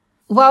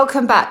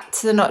Welcome back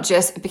to the Not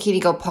Just a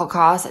Bikini Girl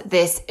podcast.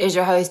 This is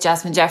your host,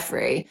 Jasmine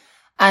Jeffrey.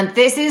 And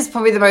this is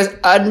probably the most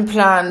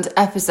unplanned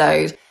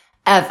episode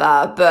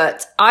ever,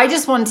 but I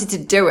just wanted to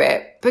do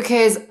it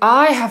because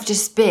I have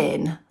just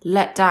been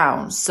let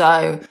down.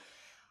 So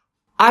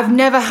I've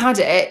never had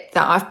it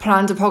that I've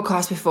planned a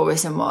podcast before with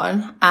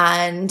someone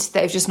and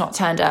they've just not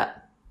turned up,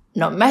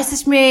 not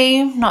messaged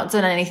me, not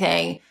done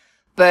anything,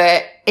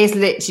 but it's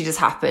literally just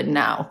happened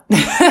now.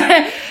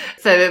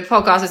 So the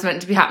podcast was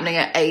meant to be happening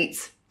at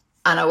 8.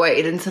 And I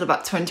waited until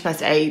about 20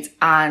 past 8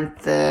 and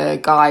the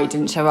guy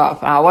didn't show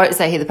up. And I won't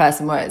say who the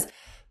person was.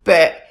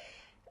 But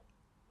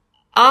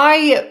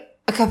a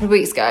couple of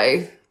weeks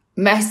ago,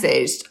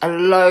 messaged a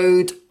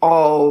load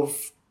of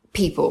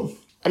people.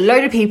 A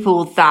load of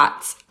people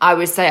that I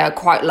would say are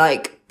quite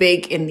like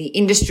big in the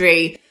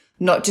industry,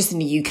 not just in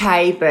the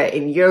UK, but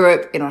in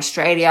Europe, in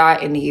Australia,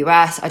 in the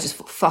US. I just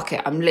thought, fuck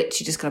it. I'm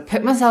literally just going to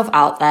put myself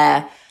out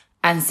there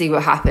and see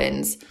what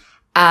happens.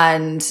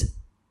 And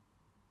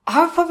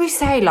I would probably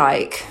say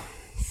like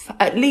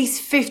at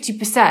least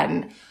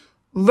 50%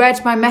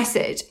 read my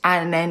message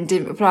and then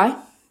didn't reply.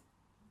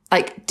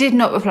 Like did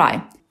not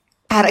reply.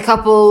 I had a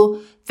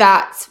couple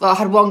that, I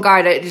had one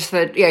guy that just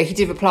said, he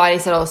did reply. He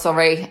said, oh,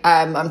 sorry,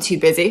 I'm too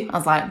busy. I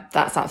was like,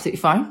 that's absolutely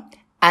fine.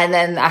 And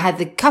then I had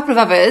a couple of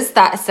others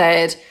that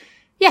said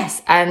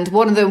yes. And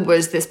one of them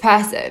was this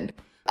person.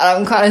 And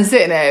I'm kind of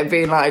sitting there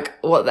being like,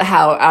 what the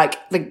hell?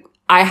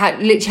 I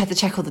literally had to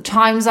check all the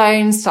time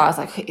zones. So I was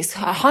like, it's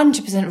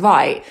 100%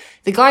 right.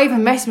 The guy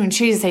even messaged me on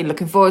Tuesday saying,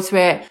 looking forward to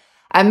it.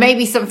 And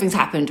maybe something's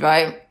happened,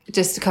 right?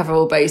 Just to cover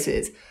all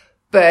bases.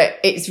 But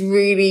it's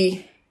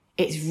really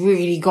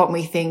got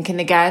me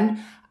thinking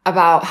again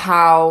about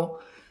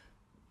how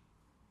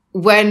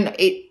when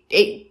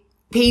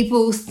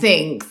people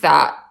think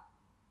that,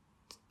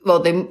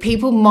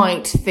 people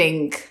might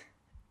think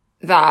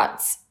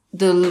that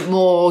the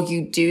more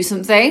you do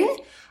something,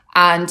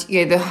 and,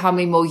 how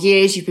many more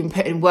years you've been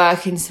putting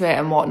work into it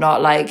and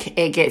whatnot, like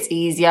it gets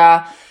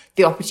easier.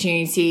 The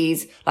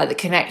opportunities, like the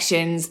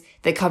connections,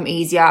 they come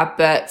easier.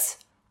 But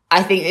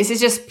I think this is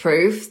just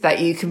proof that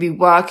you can be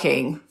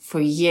working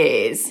for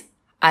years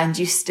and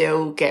you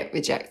still get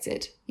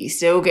rejected. You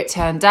still get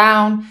turned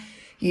down.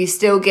 You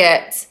still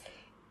get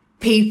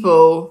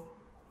people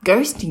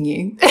ghosting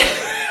you.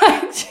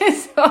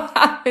 Just what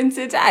happened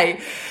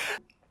today.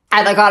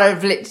 And I kind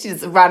of literally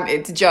just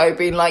ranted to Joe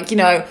being like,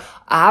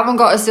 I haven't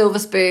got a silver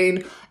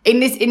spoon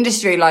in this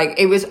industry. Like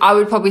I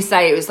would probably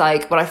say it was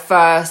like when I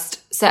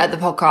first set up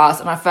the podcast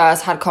and I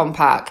first had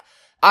Compact,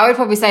 I would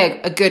probably say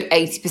a good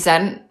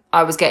 80%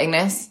 I was getting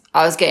this.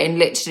 I was getting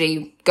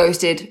literally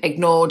ghosted,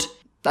 ignored,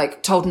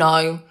 like told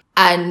no.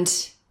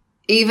 And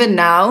even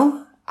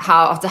now,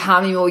 after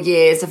how many more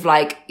years of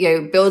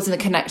building the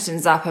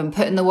connections up and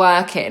putting the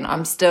work in,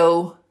 I'm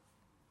still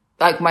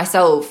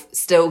myself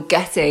still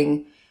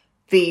getting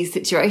these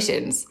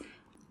situations.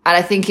 And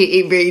I think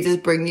it really does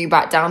bring you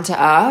back down to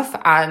earth.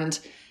 And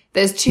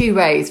there's two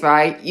ways,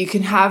 right? You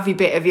can have your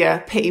bit of your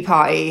pity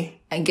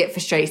party and get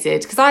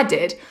frustrated. Because I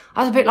did.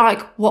 I was a bit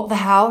like, what the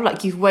hell?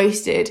 Like you've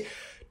wasted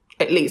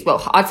at least,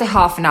 I'd say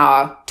half an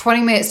hour,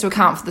 20 minutes to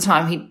account for the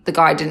time the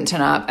guy didn't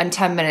turn up, and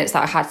 10 minutes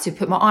that I had to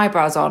put my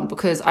eyebrows on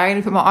because I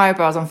only put my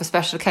eyebrows on for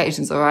special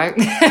occasions, all right?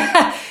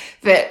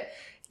 But,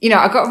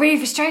 I got really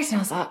frustrated. I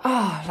was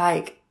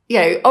like,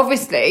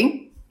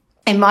 obviously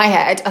in my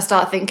head, I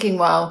start thinking,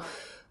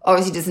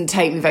 obviously doesn't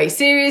take me very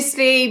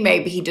seriously.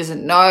 Maybe he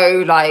doesn't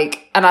know,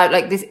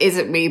 this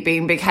isn't me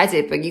being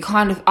big-headed, but you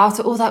kind of,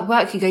 after all that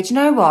work, you go, do you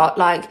know what?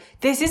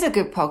 This is a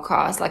good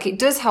podcast. It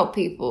does help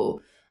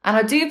people. And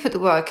I do put the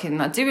work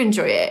in. I do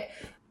enjoy it.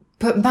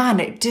 But man,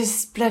 it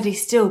just bloody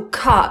still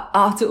cut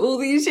after all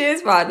these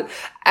years, man.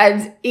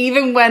 And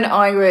even when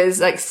I was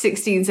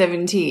 16,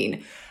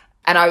 17,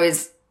 and I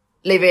was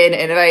living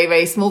in a very,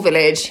 very small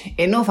village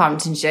in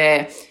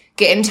Northamptonshire,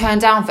 getting turned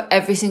down for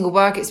every single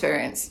work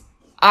experience.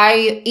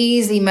 I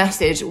easily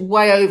messaged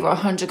way over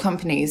 100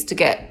 companies to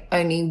get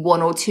only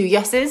 1 or 2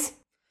 yeses.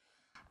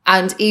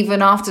 And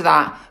even after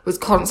that, was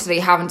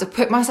constantly having to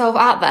put myself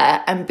out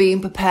there and being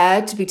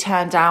prepared to be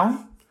turned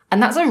down.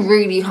 And that's a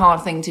really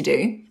hard thing to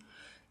do,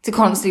 to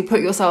constantly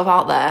put yourself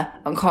out there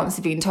and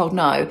constantly being told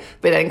no,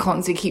 but then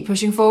constantly keep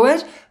pushing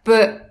forward.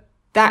 But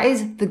that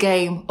is the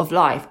game of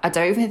life. I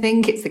don't even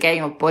think it's the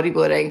game of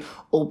bodybuilding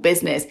or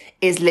business.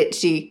 It's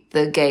literally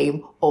the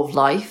game of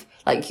life.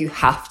 You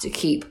have to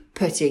keep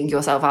putting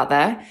yourself out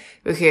there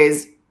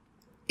because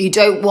you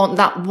don't want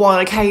that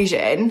one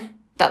occasion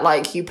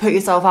that you put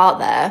yourself out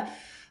there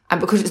and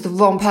because it's the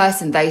wrong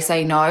person, they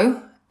say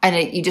no.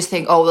 And you just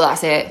think,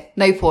 that's it.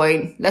 No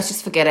point. Let's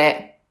just forget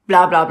it.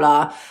 Blah, blah,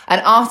 blah.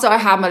 And after I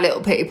had my little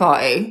pity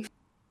party,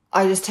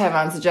 I just turned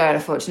around to Joe and I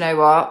thought, you know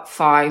what?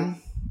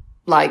 Fine.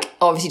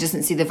 Obviously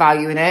doesn't see the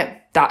value in it.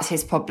 That's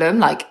his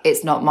problem.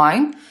 It's not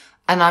mine.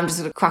 And I'm just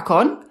going to crack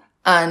on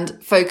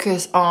and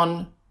focus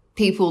on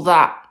people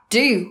that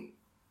do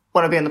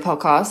want to be on the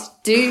podcast,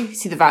 do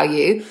see the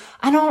value,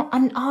 and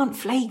aren't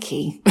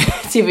flaky,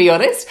 to be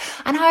honest.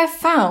 And I have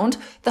found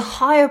the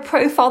higher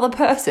profile the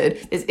person,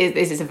 this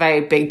is a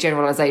very big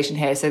generalization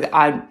here, so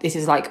that this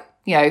is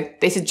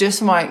this is just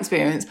from my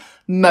experience,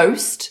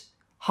 most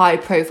high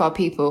profile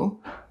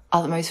people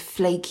are the most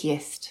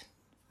flakiest,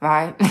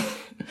 right?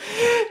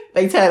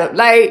 They turn up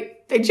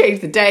late, they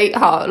change the date,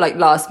 like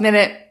last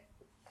minute.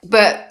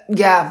 But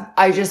yeah,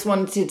 I just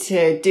wanted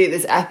to do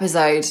this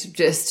episode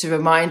just to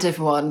remind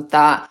everyone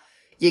that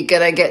you're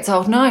going to get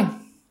told no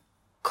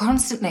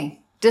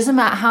constantly. Doesn't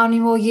matter how many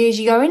more years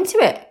you go into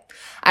it.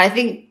 And I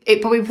think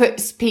it probably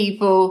puts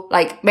people,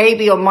 like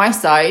maybe on my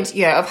side,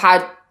 I've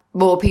had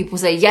more people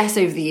say yes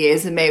over the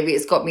years, and maybe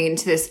it's got me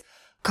into this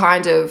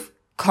kind of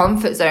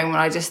comfort zone when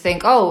I just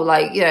think,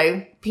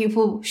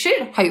 people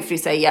should hopefully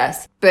say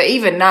yes. But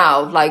even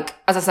now, like,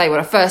 as I say, when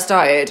I first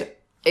started,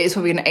 it was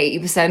probably an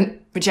 80%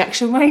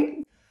 rejection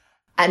rate.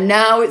 And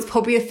now it's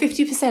probably a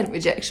 50%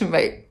 rejection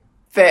rate.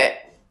 But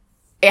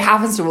it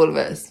happens to all of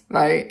us,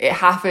 right? It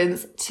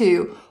happens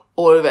to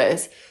all of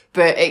us.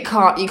 But you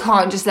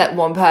can't just let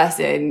one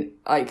person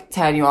like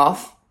turn you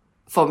off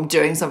from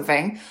doing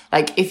something.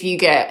 Like if you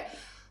get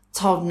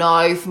told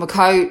no from a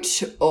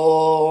coach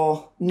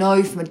or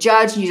no from a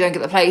judge and you don't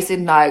get the place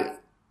in, like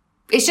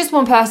it's just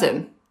one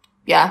person.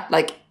 Yeah.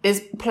 Like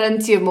there's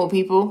plenty of more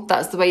people.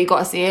 That's the way you got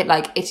to see it.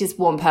 Like it is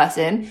one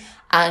person.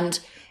 And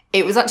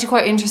it was actually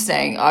quite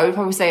interesting. I would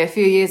probably say a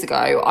few years ago,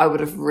 I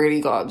would have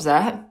really got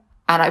upset.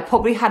 And I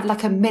probably had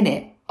like a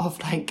minute of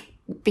like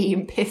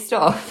being pissed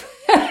off.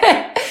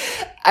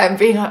 And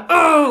being like,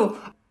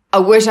 oh, I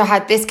wish I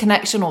had this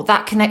connection or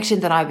that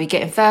connection, then I'd be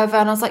getting further.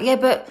 And I was like, yeah,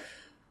 but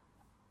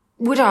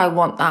would I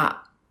want that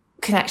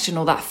connection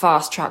or that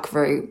fast track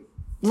route?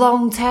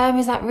 Long term,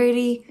 is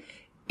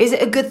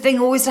it a good thing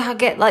always to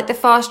get like the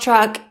fast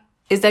track?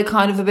 Is there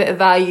kind of a bit of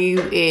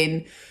value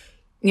in,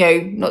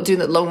 not doing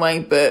that long way,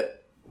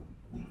 but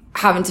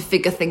having to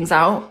figure things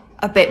out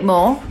a bit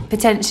more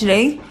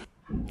potentially?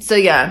 So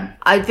yeah,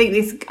 I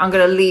think I'm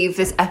going to leave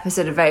this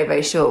episode a very,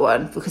 very short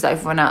one because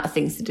I've run out of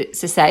things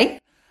to say.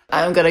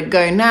 I'm going to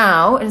go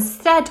now,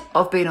 instead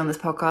of being on this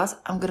podcast,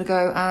 I'm going to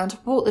go and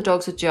walk the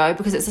dogs with Joe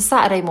because it's a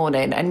Saturday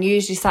morning, and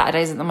usually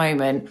Saturdays at the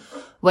moment,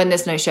 when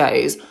there's no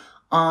shows,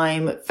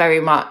 I'm very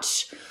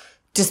much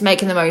just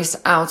making the most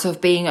out of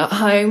being at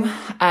home.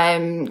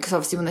 Because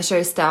obviously when the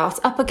show starts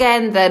up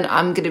again, then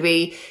I'm going to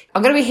be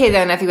here,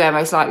 there and everywhere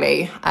most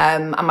likely.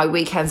 And my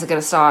weekends are going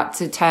to start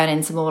to turn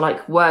into more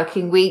like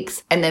working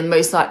weeks. And then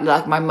most likely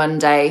like my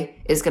Monday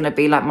is going to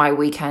be like my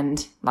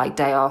weekend, like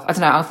day off. I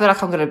don't know. I feel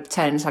like I'm going to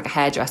turn into like a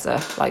hairdresser,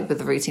 like with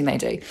the routine they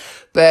do.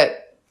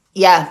 But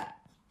yeah,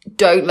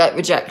 don't let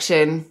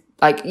rejection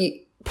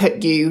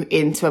put you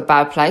into a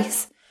bad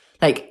place.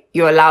 Like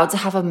you're allowed to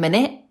have a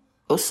minute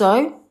or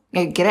so.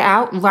 Get it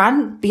out,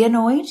 rant, be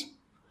annoyed,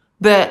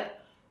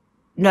 but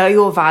know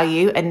your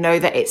value and know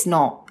that it's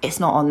not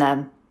on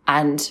them.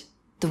 And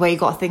the way you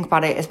got to think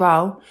about it as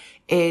well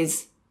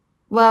is,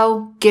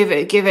 well, give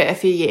it a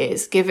few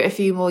years, give it a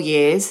few more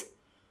years,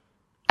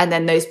 and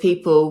then those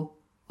people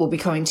will be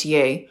coming to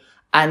you.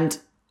 And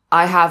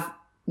I have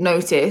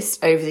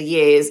noticed over the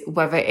years,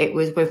 whether it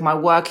was with my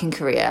working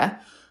career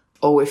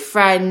or with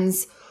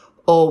friends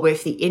or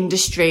with the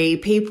industry,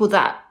 people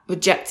that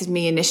rejected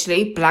me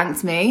initially,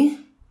 blanked me.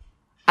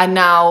 And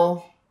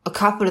now a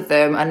couple of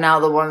them are now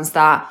the ones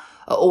that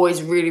are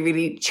always really,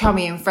 really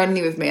chummy and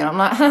friendly with me. And I'm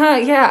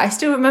like, yeah, I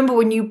still remember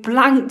when you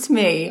blanked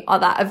me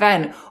at that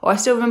event, or I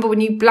still remember when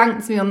you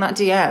blanked me on that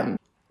DM,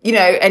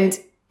 and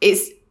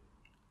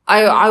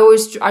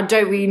I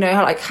don't really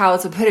know how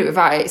to put it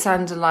without it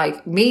sounding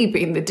like me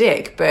being the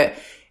dick, but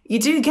you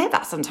do get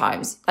that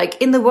sometimes,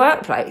 like in the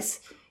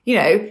workplace,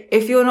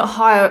 if you're not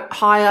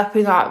high up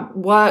in that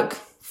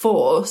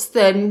workforce,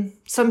 then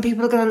some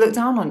people are going to look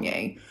down on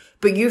you.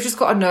 But you've just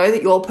got to know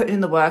that you're putting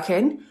in the work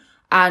in.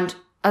 And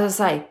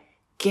as I say,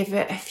 give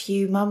it a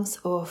few months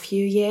or a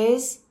few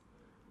years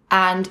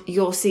and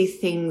you'll see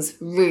things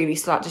really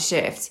start to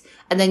shift.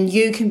 And then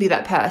you can be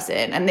that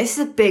person. And this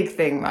is a big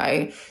thing,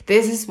 right?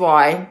 This is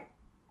why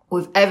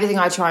with everything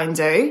I try and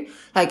do,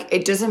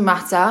 it doesn't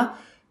matter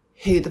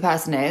who the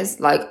person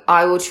is.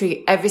 I will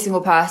treat every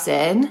single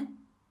person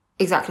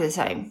exactly the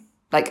same.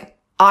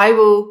 I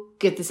will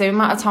give the same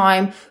amount of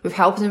time with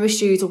helping them with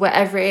shoes or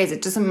whatever it is.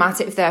 It doesn't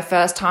matter if they're a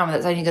first timer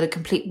that's only going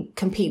to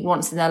compete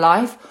once in their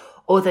life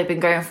or they've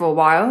been going for a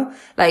while.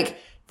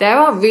 There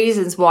are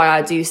reasons why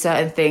I do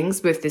certain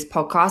things with this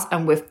podcast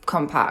and with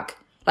Compact.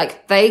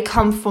 They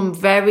come from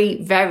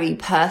very, very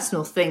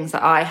personal things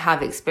that I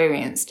have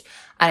experienced.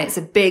 And it's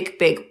a big,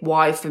 big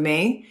why for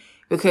me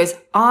because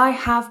I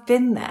have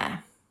been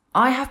there.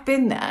 I have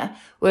been there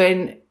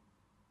when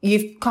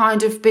you've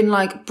kind of been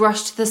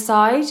brushed to the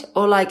side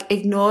or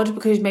ignored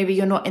because maybe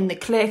you're not in the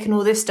clique and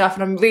all this stuff.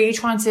 And I'm really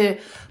trying to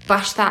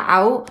bash that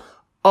out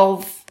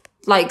of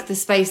the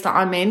space that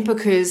I'm in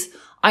because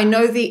I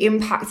know the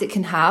impact it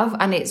can have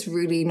and it's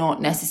really not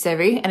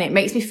necessary. And it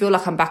makes me feel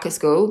like I'm back at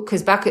school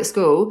because back at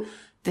school,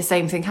 the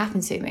same thing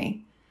happened to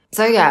me.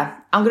 So yeah,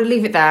 I'm going to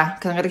leave it there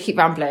because I'm going to keep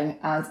rambling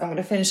and I'm going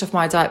to finish off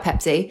my Diet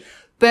Pepsi.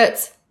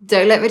 But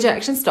don't let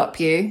rejection stop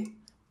you.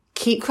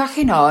 Keep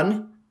cracking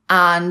on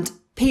and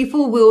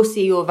people will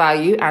see your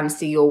value and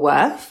see your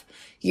worth.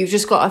 You've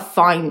just got to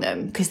find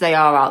them because they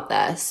are out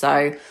there.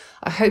 So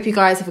I hope you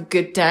guys have a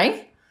good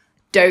day.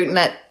 Don't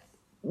let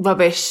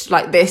rubbish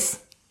like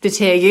this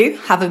deter you.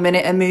 Have a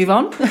minute and move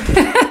on.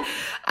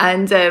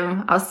 And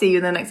I'll see you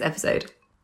in the next episode.